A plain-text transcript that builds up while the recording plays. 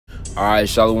All right,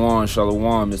 shalom,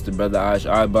 shalom, Mr. Brother Ash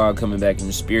coming back in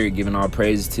the spirit, giving all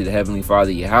praises to the Heavenly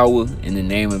Father Yahawah in the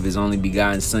name of his only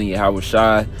begotten Son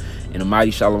Yahawashi, and a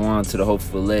mighty shalom to the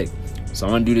hopeful elect. So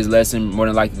I'm gonna do this lesson more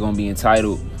than likely gonna be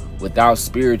entitled, "Without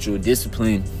Spiritual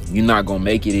Discipline, You're Not Gonna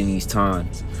Make It in These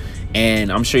Times."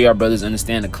 And I'm sure y'all brothers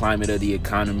understand the climate of the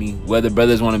economy. Whether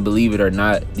brothers want to believe it or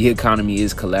not, the economy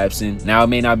is collapsing. Now, it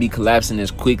may not be collapsing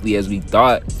as quickly as we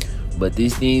thought, but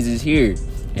these things is here.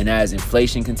 And as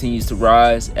inflation continues to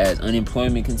rise, as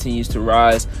unemployment continues to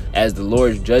rise, as the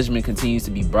Lord's judgment continues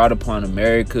to be brought upon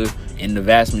America and the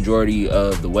vast majority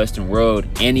of the Western world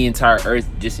and the entire earth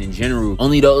just in general,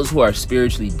 only those who are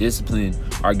spiritually disciplined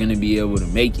are going to be able to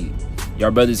make it.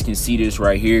 Y'all brothers can see this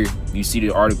right here. You see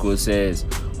the article, it says,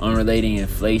 unrelated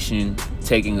inflation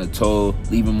taking a toll,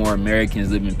 leaving more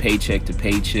Americans living paycheck to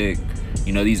paycheck.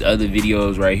 You know, these other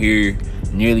videos right here.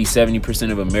 Nearly 70%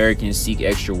 of Americans seek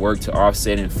extra work to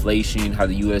offset inflation, how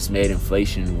the U.S. made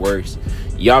inflation worse.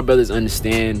 Y'all brothers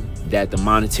understand that the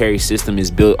monetary system is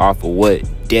built off of what?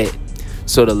 Debt.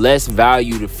 So the less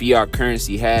value the fiat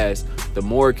currency has, the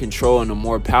more control and the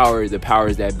more power the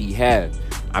powers that be have.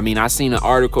 I mean, I seen an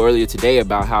article earlier today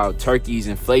about how Turkey's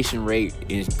inflation rate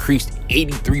increased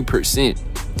 83%.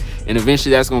 And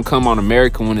eventually that's going to come on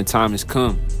America when the time has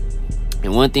come.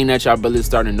 And one thing that y'all brothers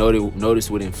starting to notice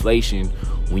with inflation,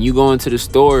 when you go into the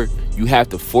store, you have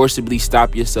to forcibly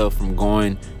stop yourself from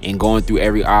going through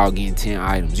every aisle getting 10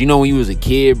 items. You know, when you was a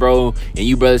kid, bro, and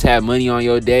you brothers had money on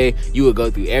your day, you would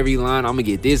go through every line. I'm gonna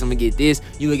get this, I'm gonna get this.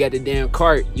 You look at the damn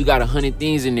cart, you got 100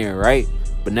 things in there, right?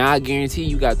 But now I guarantee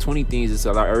you got 20 things that's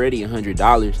already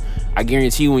 $100. I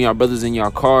guarantee you when y'all brothers in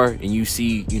your car and you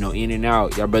see, you know, in and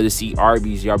out, y'all brothers see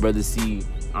Arby's, y'all brothers see,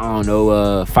 I don't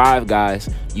know, Five Guys,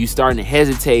 you starting to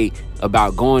hesitate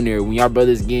about going there. When y'all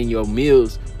brothers getting your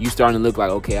meals, you starting to look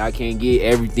like, okay, I can't get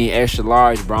everything extra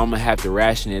large, bro, I'm gonna have to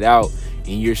ration it out.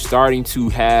 And you're starting to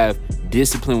have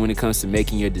discipline when it comes to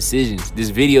making your decisions. This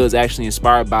video is actually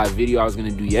inspired by a video I was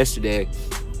gonna do yesterday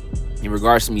in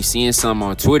regards to me seeing something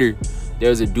on Twitter. There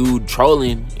was a dude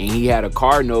trolling and he had a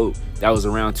car note that was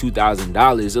around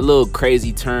 $2,000. A little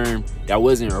crazy term that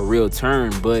wasn't a real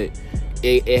term, but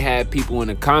it had people in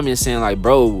the comments saying like,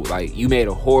 bro, like, you made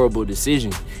a horrible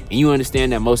decision. And you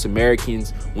understand that most Americans,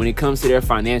 when it comes to their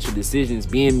financial decisions,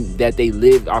 being that they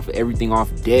live off of everything off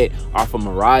debt, off of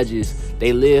mirages,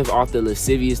 they live off the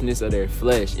lasciviousness of their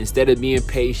flesh. Instead of being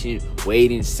patient,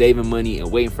 waiting, saving money,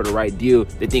 and waiting for the right deal,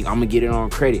 they think, I'm gonna get it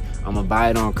on credit, I'm gonna buy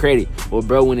it on credit. Well,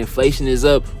 bro, when inflation is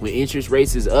up, when interest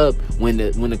rates is up, when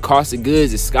the cost of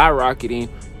goods is skyrocketing,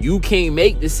 you can't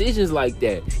make decisions like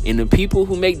that. And the people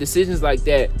who make decisions like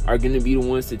that are going to be the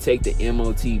ones to take the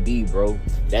MOTB, bro.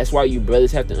 That's why you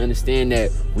brothers have to understand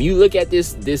that when you look at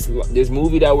this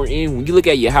movie that we're in, when you look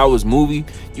at Yahawah's movie,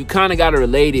 you kind of got to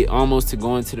relate it almost to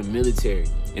going to the military.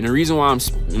 And the reason why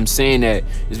I'm saying that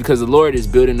is because the Lord is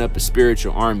building up a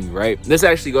spiritual army, right? Let's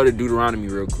actually go to Deuteronomy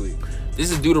real quick.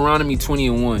 This is Deuteronomy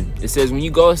 20:1. It says, when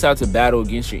you go out to battle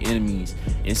against your enemies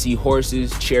and see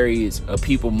horses, chariots, a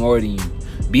people more than you,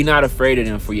 be not afraid of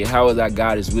them, for Yahawah thy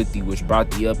God is with thee, which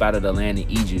brought thee up out of the land of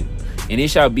Egypt. And it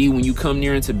shall be when you come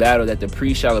near into battle that the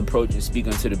priest shall approach and speak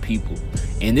unto the people.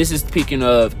 And this is speaking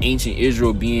of ancient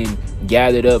Israel being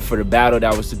gathered up for the battle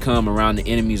that was to come around the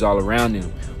enemies all around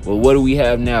them. Well, what do we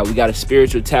have now? We got a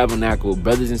spiritual tabernacle,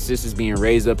 brothers and sisters being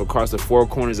raised up across the four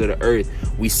corners of the earth.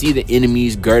 We see the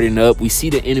enemies girding up. We see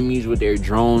the enemies with their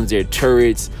drones, their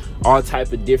turrets, all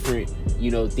type of different,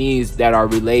 you know, things that are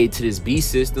related to this beast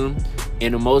system.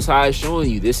 And the Most High is showing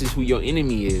you this is who your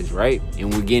enemy is, right?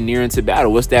 And we're getting near into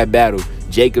battle. What's that battle?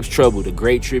 Jacob's trouble, the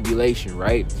great tribulation,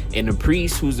 right? And the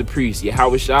priest, who's the priest?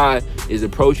 Yahawashi is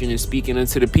approaching and speaking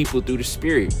unto the people through the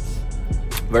Spirit.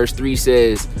 Verse 3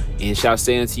 says, and shall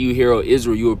say unto you, hear, O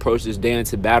Israel, you approach this day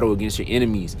into battle against your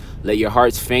enemies. Let your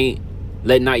hearts faint.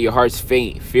 Let not your hearts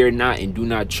faint. Fear not and do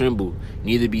not tremble,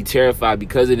 neither be terrified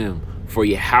because of them. For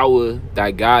Yahawah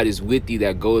thy God is with thee,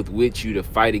 that goeth with you to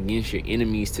fight against your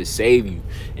enemies to save you.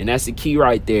 And that's the key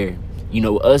right there. You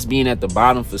know, us being at the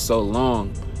bottom for so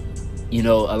long, you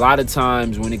know, a lot of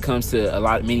times when it comes to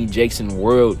many Jakes in the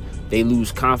world, they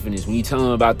lose confidence. When you tell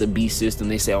them about the beast system,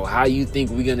 they say, oh, how you think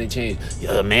we're going to change?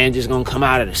 A man just going to come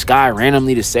out of the sky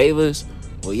randomly to save us?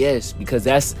 Well, yes, because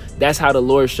that's how the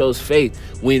Lord shows faith.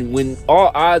 When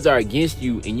all odds are against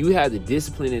you and you have the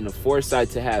discipline and the foresight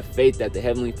to have faith that the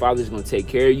Heavenly Father is going to take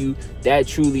care of you, that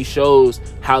truly shows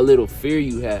how little fear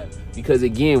you have. Because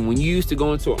again, when you used to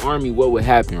go into an army, what would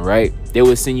happen, right? They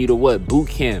would send you to what? Boot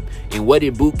camp. And what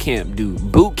did boot camp do?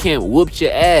 Boot camp whooped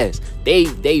your ass.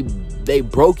 They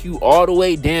broke you all the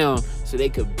way down so they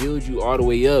could build you all the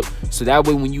way up. So that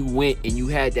way when you went and you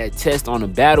had that test on the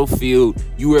battlefield,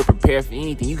 you were prepared for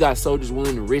anything. You got soldiers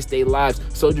willing to risk their lives,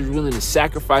 soldiers willing to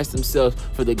sacrifice themselves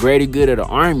for the greater good of the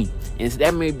army. And so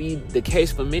that may be the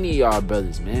case for many of y'all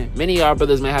brothers, man. Many of y'all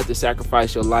brothers may have to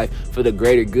sacrifice your life for the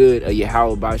greater good of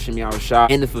Yahawah, Bahasham, Yahawashi,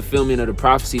 and the fulfillment of the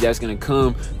prophecy that's going to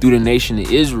come through the nation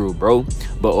of Israel, bro.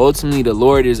 But ultimately, the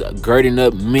Lord is girding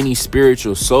up many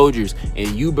spiritual soldiers. And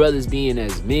you brothers being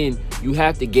as men, you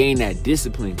have to gain that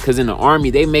discipline. Because in the army,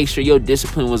 they make sure your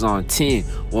discipline was on 10.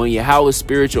 Well, in Yahawah's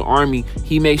spiritual army,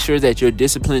 he makes sure that your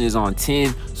discipline is on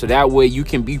 10. So that way you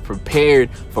can be prepared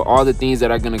for all the things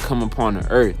that are going to come upon the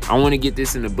earth. I want to get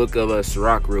this in the book of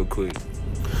Sirach real quick.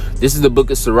 This is the book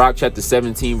of Sirach, chapter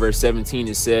 17, verse 17.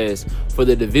 It says, "For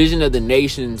the division of the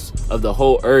nations of the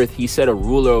whole earth, he set a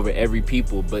ruler over every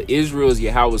people. But Israel is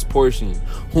Yahawah's portion,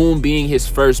 whom being his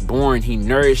firstborn, he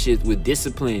nourisheth with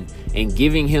discipline, and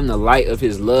giving him the light of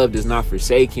his love does not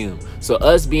forsake him." So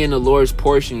us being the Lord's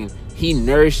portion, he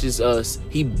nourishes us.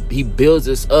 He builds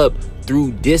us up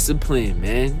through discipline,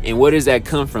 man. And where does that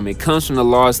come from? It comes from the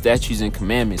laws, statutes, and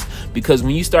commandments. Because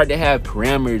when you start to have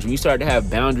parameters, when you start to have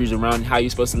boundaries around how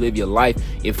you're supposed to live your life,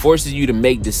 it forces you to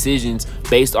make decisions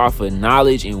based off of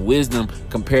knowledge and wisdom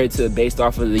compared to based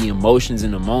off of the emotions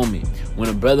in the moment. When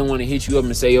a brother want to hit you up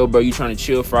and say, "Yo, bro, you trying to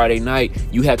chill Friday night,"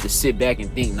 you have to sit back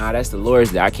and think, "Nah, that's the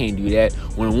Lord's day. I can't do that."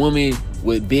 When a woman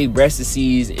with big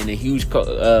breastises and a huge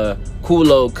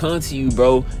culo come to you,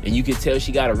 bro, and you can tell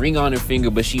she got a ring on her finger,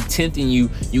 but she tempting you,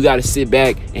 you got to sit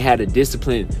back and have the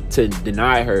discipline to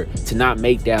deny her, to not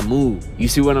make that move. You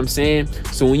see what I'm saying?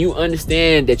 So when you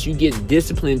understand that you get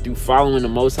disciplined through following the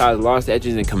Most High's laws,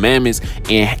 statutes, and commandments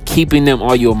and keeping them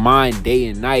on your mind day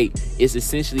and night, it's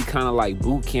essentially kind of like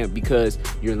boot camp, because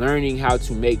you're learning how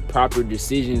to make proper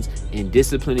decisions and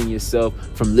disciplining yourself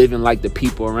from living like the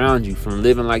people around you, from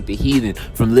living like the heathen,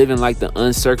 from living like the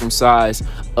uncircumcised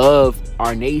of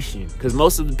our nation. Because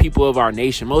most of the people of our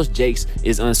nation, most Jakes,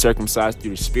 is uncircumcised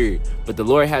through the spirit, but the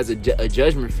Lord has a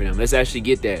judgment for them. Let's actually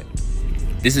get that.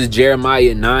 This is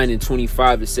Jeremiah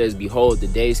 9:25. It says, "Behold, the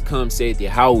days come, saith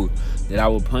Yahawah, that I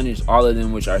will punish all of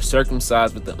them which are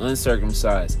circumcised with the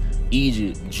uncircumcised,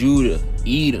 Egypt, Judah,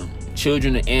 Edom,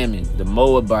 children of Ammon, the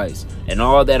Moabites, and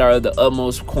all that are of the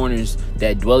utmost corners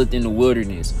that dwelleth in the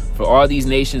wilderness. For all these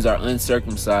nations are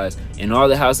uncircumcised, and all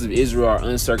the houses of Israel are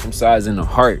uncircumcised in the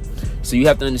heart." So you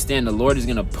have to understand the Lord is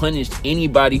going to punish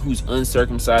anybody who's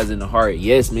uncircumcised in the heart.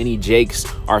 Yes, many Jakes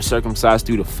are circumcised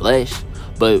through the flesh,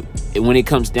 but when it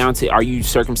comes down to, are you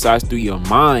circumcised through your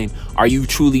mind? Are you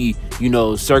truly,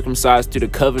 circumcised to the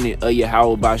covenant of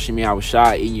Yahawah, Bahasham,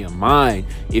 Yahawashi in your mind?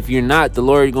 If you're not, the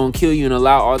Lord is going to kill you and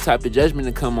allow all type of judgment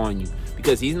to come on you.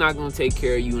 Because he's not going to take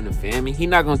care of you in the famine. He's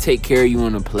not going to take care of you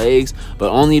in the plagues.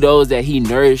 But only those that he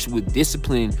nourished with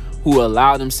discipline, who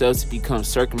allow themselves to become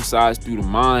circumcised through the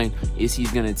mind, is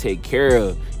he's going to take care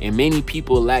of. And many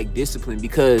people lack discipline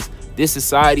because this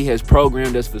society has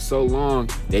programmed us for so long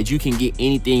that you can get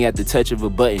anything at the touch of a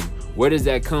button. Where does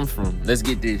that come from? Let's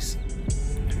get this.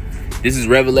 This is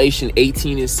Revelation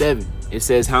 18:7. It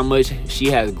says how much she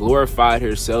has glorified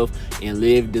herself and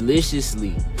lived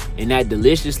deliciously. And that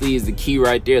deliciously is the key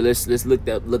right there. Let's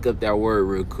look up that word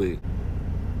real quick.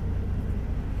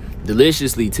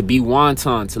 Deliciously, to be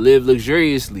wanton, to live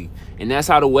luxuriously. And that's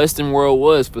how the Western world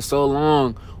was for so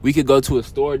long. We could go to a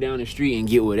store down the street and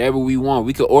get whatever we want.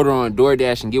 We could order on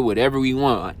DoorDash and get whatever we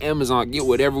want. On Amazon, get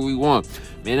whatever we want.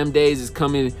 Man, them days is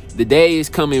coming. The day is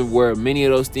coming where many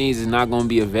of those things is not going to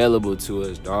be available to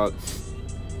us, dog.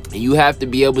 And you have to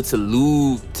be able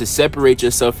to separate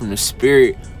yourself from the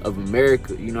spirit of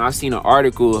America. I seen an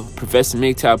article, Professor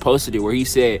McTow posted it, where he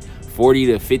said 40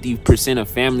 to 50% of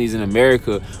families in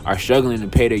America are struggling to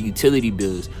pay their utility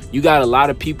bills. You got a lot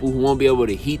of people who won't be able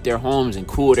to heat their homes and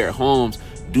cool their homes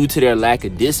due to their lack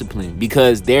of discipline,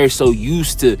 because they're so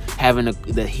used to having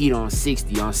the heat on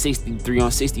 60, on 63, on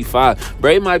 65.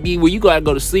 Bro, it might be where you gotta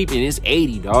go to sleep and it's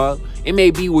 80, dog. It may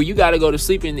be where you gotta go to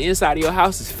sleep and the inside of your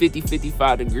house is 50,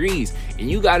 55 degrees. And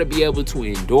you gotta be able to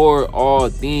endure all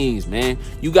things, man.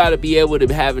 You gotta be able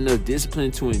to have enough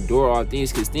discipline to endure all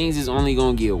things, because things is only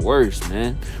gonna get worse,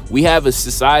 man. We have a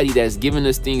society that's giving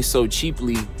us things so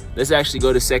cheaply. Let's actually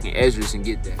go to 2nd Esdras and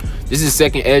get that. This is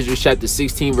 2nd Esdras chapter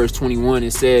 16 verse 21.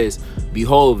 It says,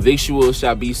 "Behold, victuals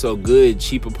shall be so good,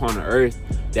 cheap upon the earth,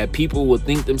 that people will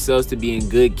think themselves to be in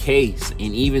good case.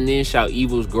 And even then shall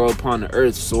evils grow upon the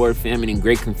earth, sword, famine, and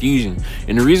great confusion."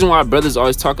 And the reason why brothers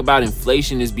always talk about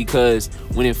inflation is because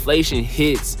when inflation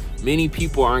hits, many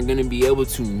people aren't going to be able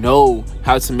to know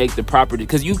how to make the proper,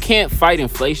 because you can't fight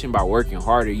inflation by working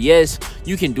harder. Yes,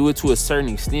 you can do it to a certain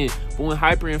extent, but when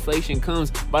hyperinflation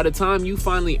comes, by the time you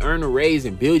finally earn a raise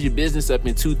and build your business up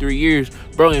in 2-3 years,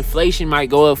 bro, inflation might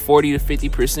go up 40 to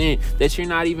 50%, that you're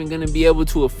not even going to be able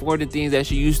to afford the things that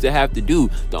you used to have to do.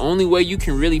 The only way you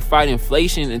can really fight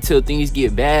inflation until things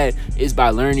get bad is by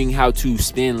learning how to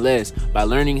spend less, by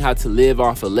learning how to live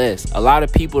off of less. A lot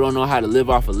of people don't know how to live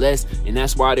off of less, and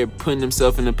that's why they're putting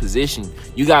themselves in a position.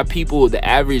 You got people, the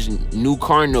average new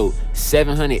car note,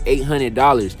 $700,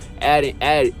 $800.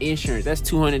 Add insurance, that's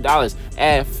 $200.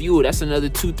 Add fuel, that's another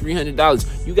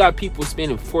 $200-$300. You got people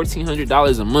spending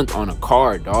 $1,400 a month on a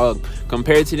car, dog,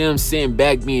 compared to them sitting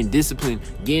back, being disciplined,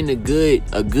 getting a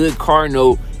good car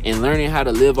note, and learning how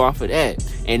to live off of that.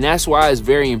 And that's why it's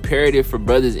very imperative for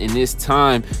brothers in this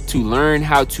time to learn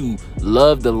how to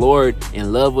love the Lord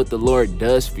and love what the Lord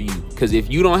does for you. Because if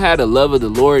you don't have the love of the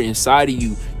Lord inside of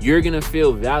you, you're gonna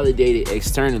feel validated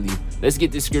externally. Let's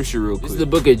get this scripture real quick. This is the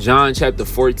book of John chapter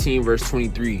 14 verse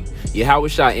 23.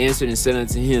 Yahawashi answered and said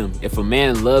unto him, if a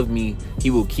man love me, he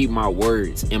will keep my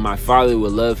words, and my Father will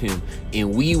love him,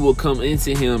 and we will come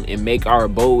into him and make our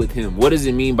abode with him. What does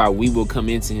it mean by we will come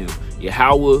into him?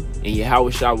 Yahawah and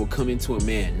Yahawashi will come into a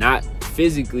man, not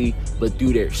physically, but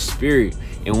through their spirit.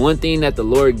 And one thing that the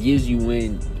Lord gives you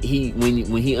when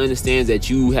he understands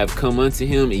that you have come unto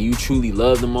him and you truly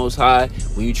love the Most High,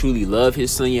 when you truly love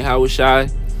his son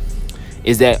Yahawashi,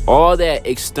 is that all that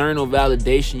external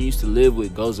validation you used to live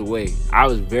with goes away. I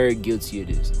was very guilty of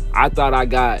this. I thought I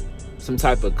got some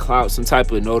type of clout, some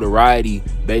type of notoriety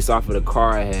based off of the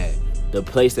car I had, the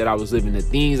place that I was living, the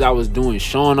things I was doing,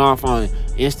 showing off on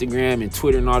Instagram and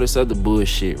Twitter and all this other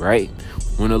bullshit, right?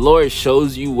 When the Lord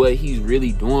shows you what he's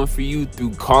really doing for you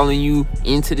through calling you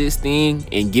into this thing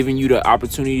and giving you the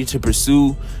opportunity to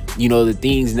pursue, you know, the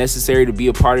things necessary to be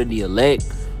a part of the elect,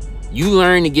 you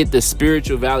learn to get the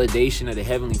spiritual validation of the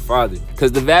Heavenly Father.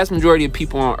 Because the vast majority of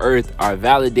people on earth are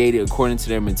validated according to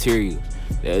their materials,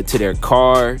 to their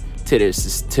car, to their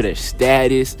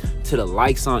status, to the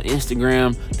likes on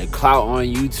Instagram, the clout on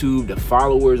YouTube, the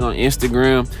followers on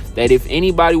Instagram. That if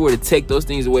anybody were to take those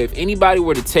things away, if anybody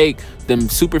were to take them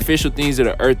superficial things of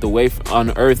the earth away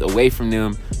from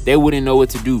them, they wouldn't know what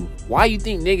to do. Why you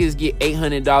think niggas get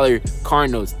 $800 car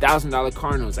notes, $1,000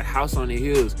 car notes, a house on the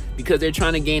hills? Because they're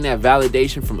trying to gain that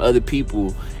validation from other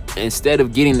people, instead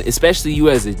of getting, especially you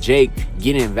as a Jake,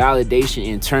 getting validation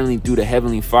internally through the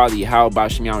Heavenly Father, Yahawah,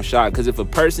 Bahasham, Yahawashi. Because if a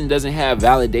person doesn't have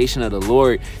validation of the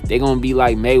Lord, they're going to be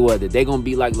like Mayweather. They're going to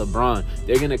be like LeBron.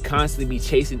 They're going to constantly be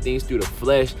chasing things through the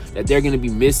flesh, that they're going to be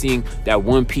missing that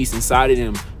one piece inside of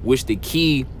them, which the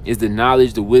key is the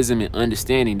knowledge, the wisdom, and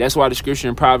understanding. That's why the scripture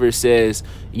in Proverbs says,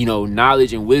 you know,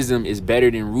 knowledge and wisdom is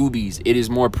better than rubies. It is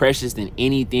more precious than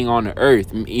anything on the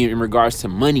earth in regards to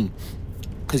money.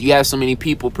 Because you have so many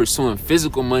people pursuing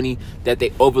physical money that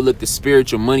they overlook the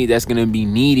spiritual money that's going to be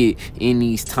needed in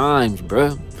these times,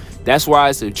 bro. That's why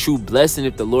it's a true blessing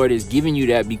if the Lord is giving you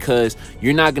that, because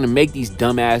you're not going to make these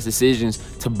dumbass decisions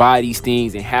to buy these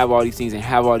things and have all these things and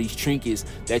have all these trinkets,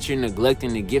 that you're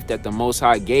neglecting the gift that the Most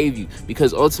High gave you.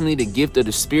 Because ultimately the gift of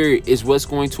the Spirit is what's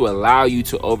going to allow you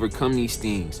to overcome these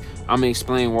things. I'm going to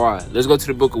explain why. Let's go to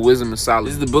the book of Wisdom of Solomon.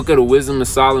 This is the book of the Wisdom of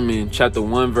Solomon, chapter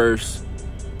 1, verse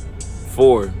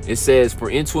 4. It says,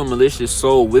 for into a malicious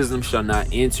soul wisdom shall not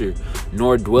enter,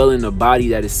 nor dwell in a body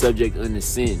that is subject unto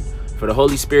sin. For the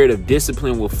Holy Spirit of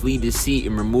discipline will flee deceit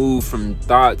and remove from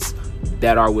thoughts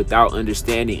that are without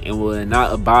understanding, and will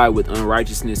not abide with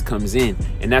unrighteousness comes in.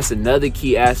 And that's another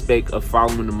key aspect of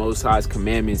following the Most High's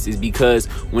commandments, is because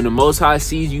when the Most High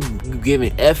sees you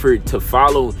giving effort to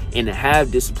follow and to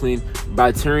have discipline,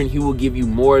 by turn he will give you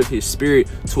more of his spirit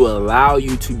to allow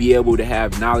you to be able to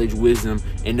have knowledge, wisdom,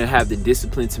 and to have the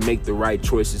discipline to make the right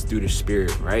choices through the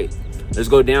Spirit, right? Let's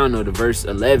go down though to verse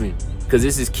 11, because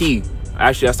this is key.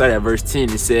 Actually, I started at verse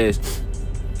 10. It says,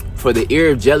 for the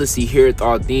ear of jealousy heareth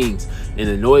all things, and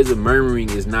the noise of murmuring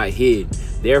is not hid.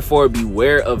 Therefore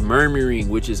beware of murmuring,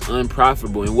 which is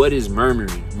unprofitable. And what is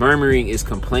murmuring? Murmuring is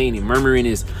complaining. Murmuring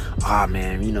is, ah,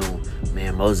 man, you know,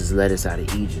 man, Moses led us out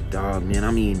of Egypt, dog. Man,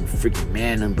 I'm eating freaking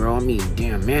manna, bro. I'm eating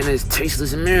damn manna. It's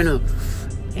tasteless manna.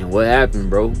 And what happened,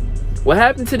 bro? What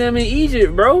happened to them in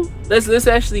Egypt, bro? Let's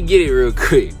actually get it real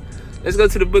quick. Let's go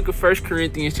to the book of 1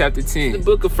 Corinthians chapter 10. The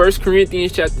book of 1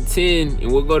 Corinthians chapter 10,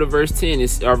 and we'll go to verse 10.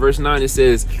 Verse 9, it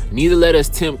says, neither let us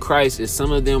tempt Christ, as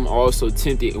some of them also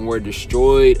tempted and were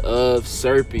destroyed of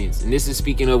serpents. And this is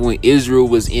speaking of when Israel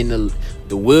was in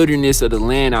the wilderness of the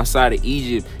land outside of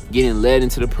Egypt, getting led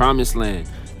into the promised land.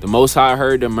 The Most High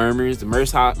heard the murmurs, the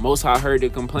Most High heard the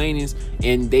complainings,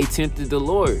 and they tempted the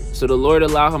Lord. So the Lord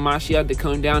allowed Hamashiach to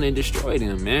come down and destroy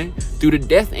them, man, through the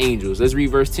death angels. Let's read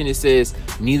verse 10. It says,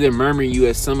 neither murmur you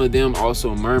as some of them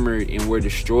also murmured and were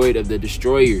destroyed of the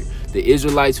destroyer. The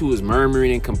Israelites who was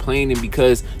murmuring and complaining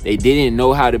because they didn't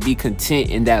know how to be content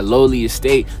in that lowly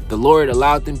estate, the Lord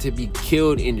allowed them to be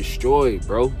killed and destroyed,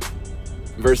 bro.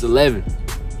 Verse 11.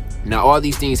 Now all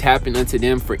these things happen unto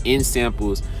them for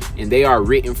ensamples, and they are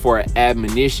written for an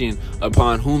admonition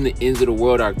upon whom the ends of the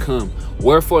world are come.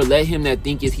 Wherefore let him that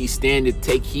thinketh he standeth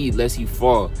take heed lest he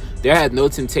fall. There hath no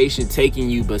temptation taken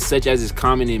you but such as is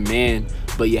common in man.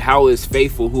 But Yahawah is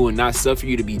faithful, who will not suffer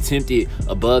you to be tempted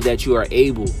above that you are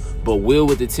able, but will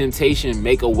with the temptation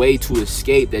make a way to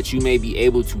escape that you may be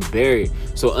able to bear it.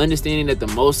 So understanding that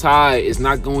the Most High is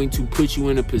not going to put you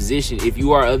in a position, if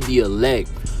you are of the elect,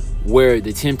 where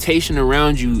the temptation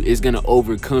around you is going to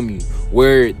overcome you,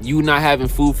 where you not having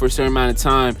food for a certain amount of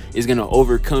time is going to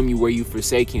overcome you, where you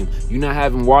forsake him. You not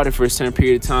having water for a certain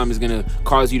period of time is going to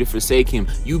cause you to forsake him.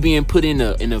 You being put in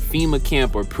a FEMA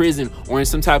camp or prison or in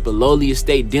some type of lowly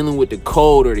estate dealing with the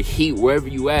cold or the heat, wherever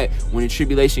you at, when the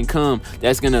tribulation come,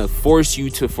 that's going to force you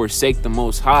to forsake the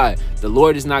Most High. The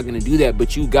Lord is not going to do that,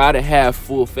 but you got to have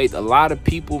full faith. A lot of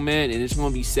people, man, and it's going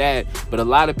to be sad, but a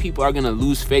lot of people are going to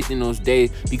lose faith in those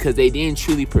days because they didn't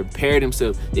truly prepare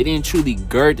themselves. They didn't truly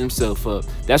gird themselves up.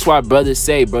 That's why brothers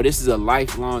say, bro, this is a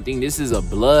lifelong thing. This is a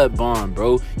blood bond,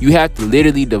 bro. You have to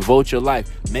literally devote your life,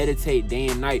 meditate day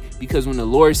and night, because when the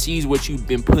Lord sees what you've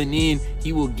been putting in,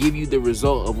 he will give you the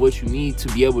result of what you need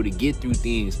to be able to get through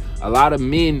things. A lot of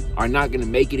men are not going to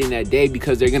make it in that day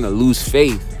because they're going to lose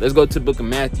faith. Let's go to the book of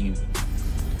Matthew.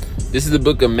 This is the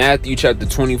book of Matthew, chapter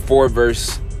 24,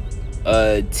 verse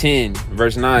 10,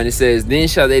 verse 9. It says, then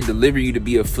shall they deliver you to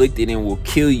be afflicted and will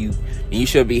kill you, and you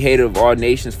shall be hated of all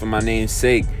nations for my name's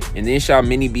sake. And then shall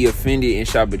many be offended and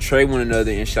shall betray one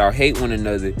another and shall hate one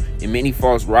another. And many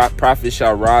false prophets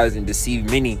shall rise and deceive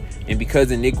many. And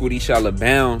because iniquity shall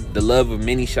abound, the love of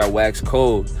many shall wax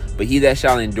cold. But he that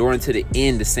shall endure unto the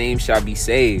end, the same shall be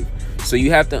saved. So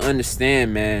you have to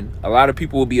understand, man, a lot of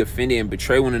people will be offended and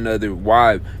betray one another.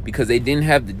 Why? Because they didn't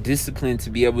have the discipline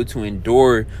to be able to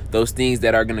endure those things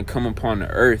that are going to come upon the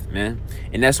earth, man.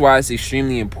 And that's why it's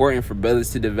extremely important for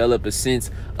brothers to develop a sense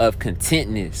of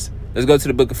contentness. Let's go to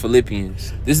the book of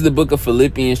Philippians. This is the book of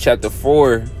Philippians, chapter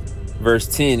 4, verse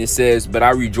 10. It says, but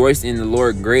I rejoice in the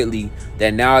Lord greatly,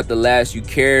 that now at the last your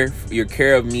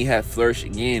care of me hath flourished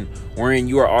again, wherein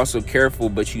you are also careful,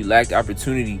 but you lacked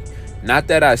opportunity. Not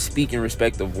that I speak in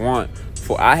respect of want,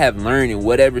 for I have learned in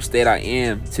whatever state I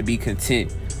am to be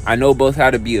content. I know both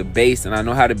how to be abased and I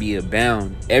know how to be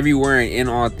abound. Everywhere and in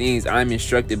all things I am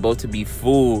instructed both to be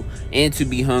full and to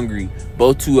be hungry,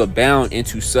 both to abound and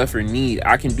to suffer need.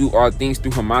 I can do all things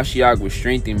through Hamashiach which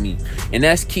strengthen me. And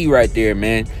that's key right there,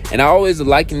 man. And I always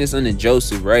liken this unto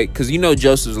Joseph, right? Because you know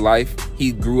Joseph's life.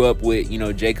 He grew up with, you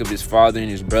know, Jacob, his father, and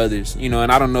his brothers, you know,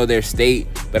 and I don't know their state,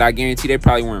 but I guarantee they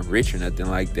probably weren't rich or nothing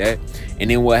like that.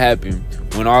 And then what happened?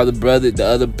 When all the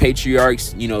other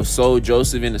patriarchs, you know, sold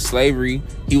Joseph into slavery,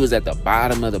 he was at the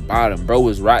bottom of the bottom. Bro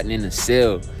was rotting in a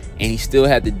cell, and he still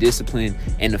had the discipline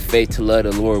and the faith to love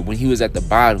the Lord when he was at the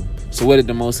bottom. So what did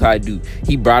the Most High do?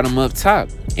 He brought him up top.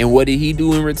 And what did he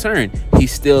do in return? He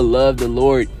still loved the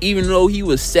Lord, even though he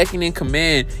was second in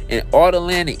command in all the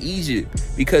land of Egypt,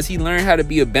 because he learned how to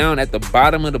be abound at the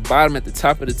bottom of the bottom, at the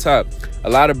top of the top. A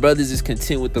lot of brothers is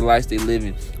content with the life they live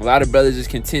in. A lot of brothers is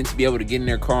content to be able to get in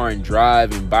their car and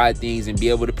drive and buy things and be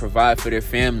able to provide for their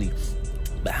family.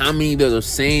 But how many of those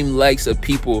same likes of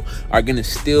people are going to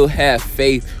still have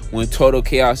faith when total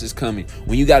chaos is coming?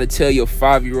 When you got to tell your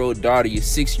 5-year-old daughter, your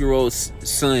 6-year-old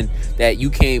son that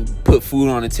you can't put food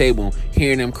on the table,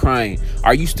 hearing them crying.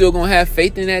 Are you still going to have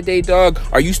faith in that day, dog?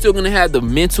 Are you still going to have the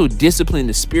mental discipline,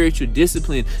 the spiritual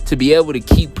discipline to be able to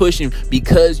keep pushing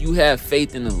because you have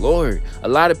faith in the Lord? A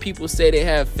lot of people say they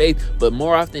have faith, but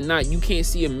more often than not, you can't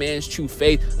see a man's true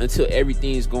faith until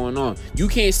everything's going on. You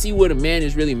can't see what a man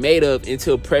is really made of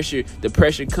until the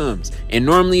pressure comes. And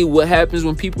normally what happens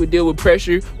when people deal with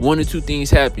pressure, one or two things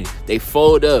happen. They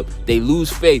fold up, they lose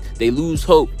faith, they lose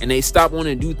hope, and they stop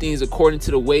wanting to do things according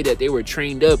to the way that they were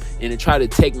trained up and to try to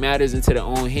take matters into their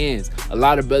own hands. A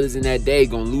lot of brothers in that day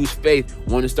gonna lose faith,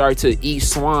 want to start to eat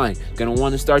swine, gonna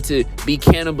want to start to be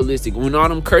cannibalistic. When all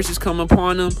them curses come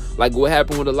upon them, like what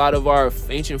happened with a lot of our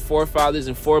ancient forefathers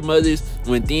and foremothers,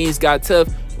 when things got tough,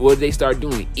 what did they start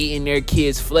doing? Eating their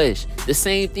kids' flesh. The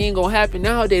same thing gonna happen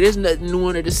nowadays. There's nothing new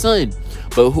under the sun.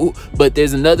 But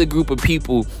there's another group of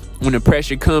people when the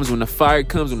pressure comes, when the fire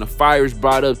comes, when the fire is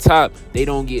brought up top, they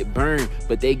don't get burned,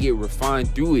 but they get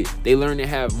refined through it. They learn to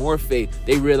have more faith.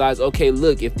 They realize, okay,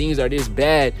 look, if things are this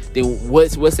bad, then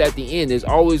what's at the end? There's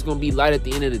always going to be light at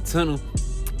the end of the tunnel.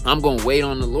 I'm going to wait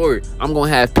on the Lord. I'm going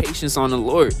to have patience on the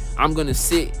Lord. I'm going to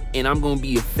sit and I'm going to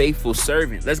be a faithful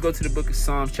servant. Let's go to the book of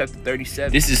Psalms chapter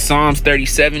 37. This is Psalms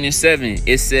 37:7.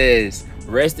 It says,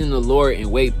 rest in the Lord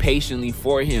and wait patiently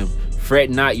for him. Fret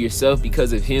not yourself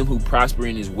because of him who prosper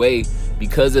in his way,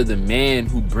 because of the man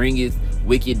who bringeth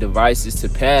wicked devices to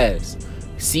pass.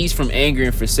 Cease from anger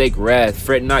and forsake wrath.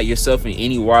 Fret not yourself in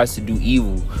any wise to do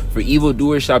evil. For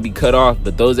evildoers shall be cut off,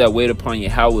 but those that wait upon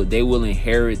Yahawah, they will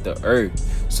inherit the earth.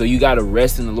 So you got to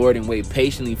rest in the Lord and wait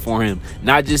patiently for him.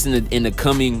 Not just in the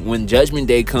coming, when judgment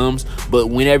day comes, but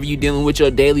whenever you're dealing with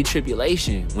your daily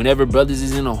tribulation. Whenever brothers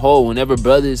is in a hole, whenever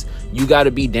brothers, you got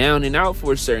to be down and out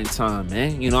for a certain time,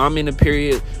 man. You know, I'm in a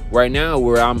period right now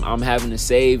where I'm having to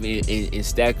save and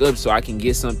stack up so I can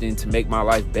get something to make my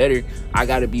life better. I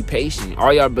got to be patient.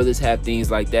 All y'all brothers have things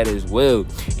like that as well.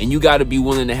 And you got to be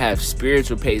willing to have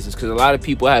spiritual patience, because a lot of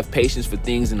people have patience for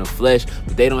things in the flesh,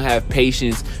 but they don't have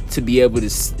patience to be able to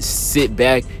sit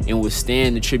back and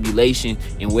withstand the tribulation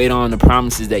and wait on the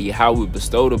promises that Yahawah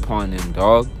bestowed upon them,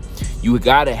 dog. You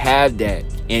gotta have that.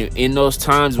 And in those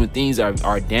times when things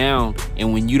are down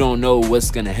and when you don't know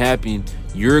what's gonna happen,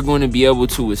 you're going to be able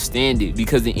to withstand it,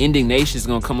 because the indignation is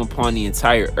going to come upon the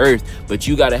entire earth. But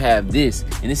you got to have this,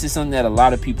 and this is something that a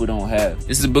lot of people don't have.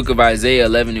 This is the book of Isaiah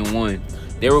 11:1.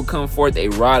 There will come forth a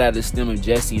rod out of the stem of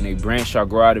Jesse, and a branch shall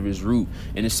grow out of his root.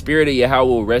 And the spirit of Yahawah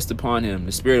will rest upon him,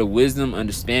 the spirit of wisdom,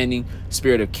 understanding, the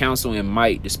spirit of counsel and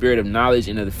might, the spirit of knowledge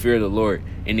and of the fear of the Lord.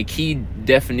 And the key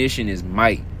definition is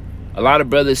might. A lot of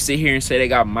brothers sit here and say they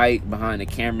got might behind the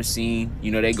camera scene.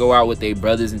 You know, they go out with their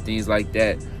brothers and things like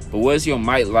that. But what's your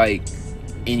might like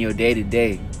in your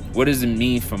day-to-day? What does it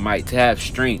mean for might? To have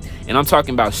strength. And I'm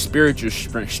talking about spiritual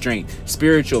strength,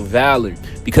 spiritual valor.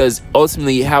 Because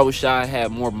ultimately, Yahawashi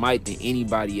had more might than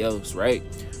anybody else, right?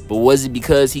 But was it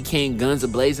because he came guns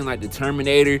a-blazing like the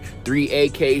Terminator, 3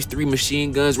 AKs, 3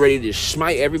 machine guns ready to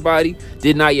smite everybody?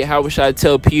 Did not Yahawashi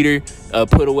tell Peter,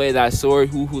 put away thy sword?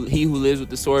 He who lives with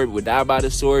the sword will die by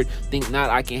the sword. Think not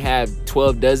I can have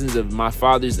 12 dozens of my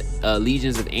father's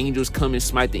legions of angels come and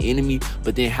smite the enemy,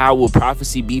 but then how will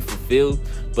prophecy be fulfilled?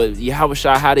 But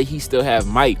Yahawashi, how did he still have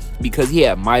might? Because he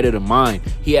had might of the mind.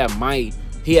 He had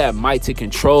might to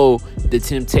control the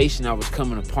temptation that was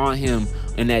coming upon him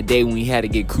in that day when he had to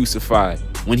get crucified,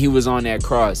 when he was on that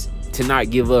cross, to not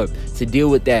give up, to deal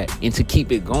with that, and to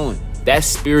keep it going. That's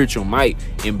spiritual might.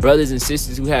 And brothers and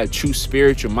sisters who have true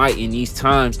spiritual might in these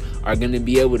times are going to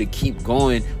be able to keep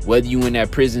going, whether you in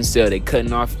that prison cell, they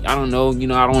cutting off, I don't know, you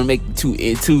know, I don't want to make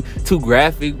it too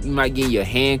graphic. You might get your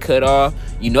hand cut off.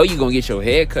 You know you're going to get your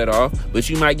head cut off, but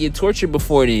you might get tortured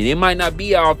before then. It might not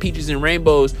be all peaches and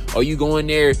rainbows, or you go in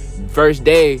there first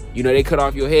day, you know, they cut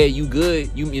off your head, you good,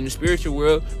 you in the spiritual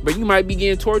world, but you might be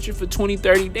getting tortured for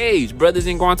 20-30 days. Brothers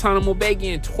in Guantanamo Bay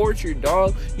getting tortured,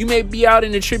 dog. You may be out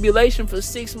in the tribulation for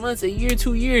 6 months, a year,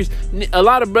 2 years. A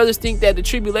lot of brothers think that the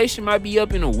tribulation might be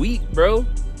up in a week, bro.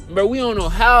 We don't know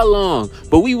how long,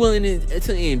 but we willing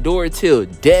to endure till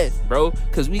death, bro,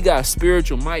 because we got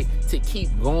spiritual might to keep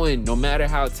going no matter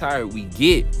how tired we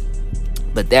get.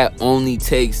 But that only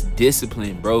takes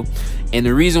discipline, bro. And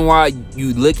the reason why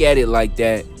you look at it like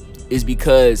that is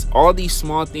because all these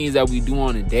small things that we do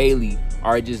on a daily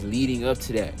are just leading up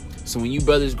to that. So when you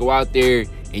brothers go out there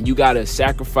and you gotta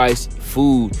sacrifice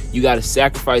food, you gotta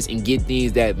sacrifice and get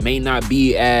things that may not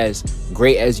be as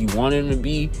great as you want them to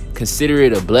be, consider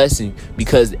it a blessing,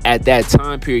 because at that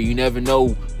time period, you never know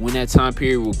when that time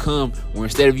period will come where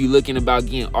instead of you looking about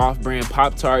getting off-brand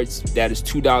Pop-Tarts that is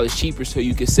 $2 cheaper so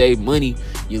you can save money,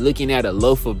 you're looking at a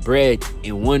loaf of bread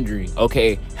and wondering,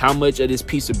 okay, how much of this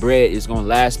piece of bread is gonna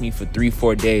last me for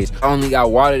 3-4 days? I only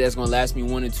got water that's gonna last me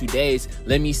 1 or 2 days.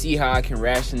 Let me see how I can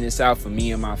ration this out for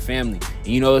me and my family. And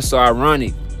you know, it's so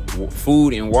ironic,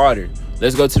 food and water.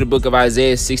 Let's go to the book of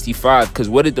Isaiah 65, because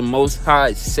what did the Most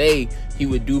High say he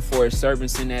would do for his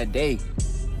servants in that day?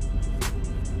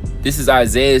 This is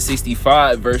Isaiah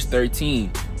 65 verse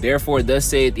 13. Therefore thus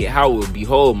saith Yahawah,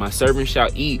 behold, my servant shall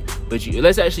eat, but you,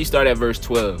 let's actually start at verse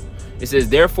 12. It says,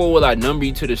 therefore will I number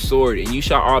you to the sword, and you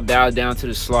shall all bow down to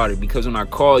the slaughter, because when I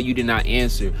called you did not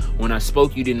answer, when I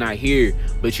spoke you did not hear,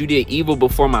 but you did evil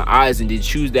before my eyes and did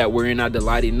choose that wherein I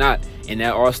delighted not. And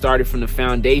that all started from the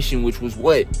foundation, which was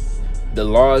what? The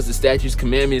laws, the statutes,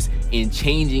 commandments, and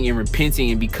changing and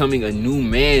repenting and becoming a new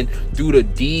man through the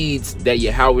deeds that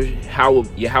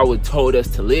Yahawah told us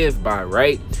to live by,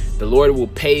 right? The Lord will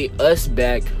pay us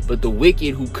back, but the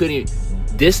wicked who couldn't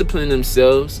discipline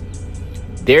themselves,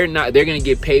 they're gonna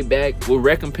get paid back with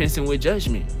recompense and with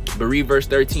judgment. But read verse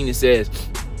 13. It says,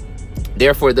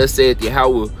 therefore thus saith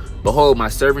Yahawah, behold, my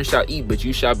servant shall eat, but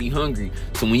you shall be hungry.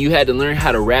 So when you had to learn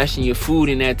how to ration your food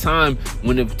in that time,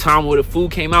 when the time where the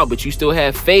food came out, but you still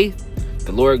have faith,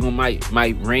 the Lord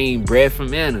might rain bread from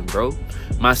manna, bro.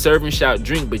 My servant shall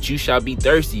drink, but you shall be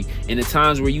thirsty. In the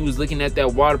times where you was looking at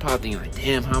that water pot thinking like,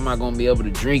 damn, how am I gonna be able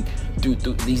to drink through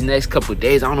these next couple of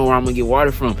days? I don't know where I'm gonna get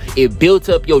water from. It built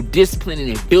up your discipline and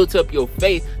it built up your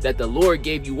faith that the Lord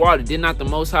gave you water. Did not the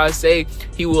Most High say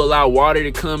he will allow water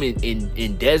to come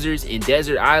in deserts, in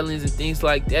desert islands and things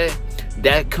like that?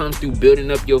 That comes through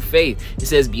building up your faith. It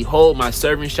says, behold, my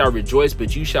servant shall rejoice,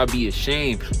 but you shall be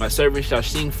ashamed. My servant shall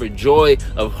sing for joy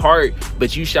of heart,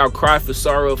 but you shall cry for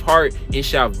sorrow of heart, and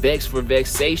shall vex for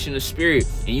vexation of spirit.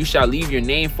 And you shall leave your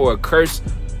name for a curse.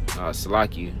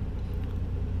 Salakia.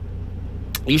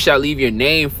 You shall leave your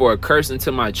name for a curse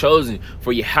unto my chosen.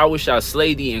 For Yahawah shall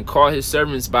slay thee and call his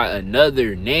servants by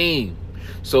another name.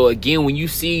 So again, when you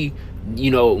see,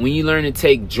 you know, when you learn to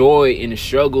take joy in the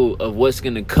struggle of what's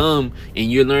going to come,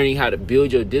 and you're learning how to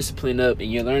build your discipline up,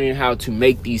 and you're learning how to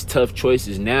make these tough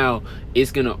choices now,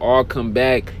 it's going to all come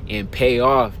back and pay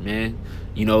off, man.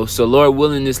 You know, so Lord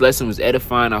willing, this lesson was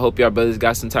edifying. I hope y'all brothers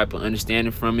got some type of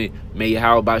understanding from it. May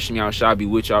Yahawah, Bahasham, Yahawashi be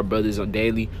with y'all brothers on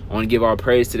daily. I want to give all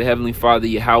praise to the Heavenly Father,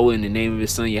 Yahawah, in the name of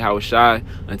his son, Yahawashi.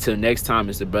 Until next time,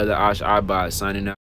 it's the brother Ash Abad signing out.